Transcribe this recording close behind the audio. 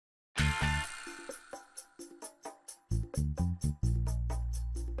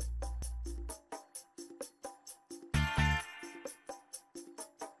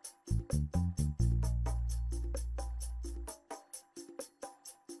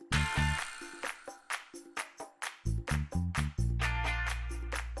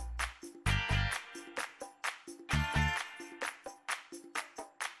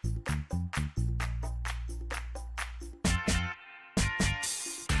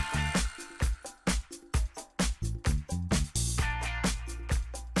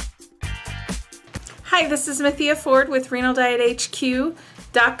Hi, this is Mathia Ford with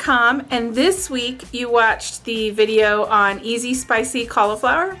RenalDietHQ.com, and this week you watched the video on easy spicy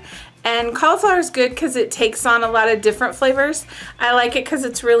cauliflower. And cauliflower is good because it takes on a lot of different flavors. I like it because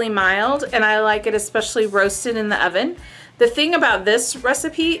it's really mild, and I like it especially roasted in the oven. The thing about this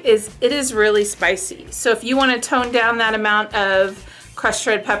recipe is it is really spicy. So if you want to tone down that amount of crushed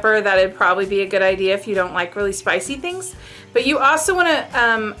red pepper, that'd probably be a good idea if you don't like really spicy things. But you also want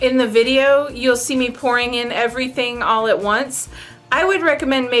to, in the video, you'll see me pouring in everything all at once. I would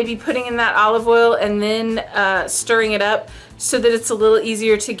recommend maybe putting in that olive oil and then stirring it up so that it's a little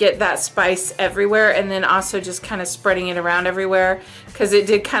easier to get that spice everywhere, and then also just kind of spreading it around everywhere because it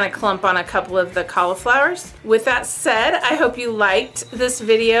did kind of clump on a couple of the cauliflowers. With that said, I hope you liked this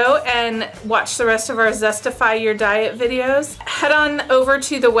video and watch the rest of our Zestify Your Diet videos. Head on over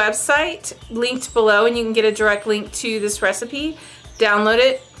to the website linked below and you can get a direct link to this recipe. Download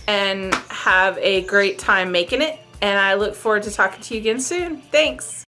it and have a great time making it. And I look forward to talking to you again soon. Thanks.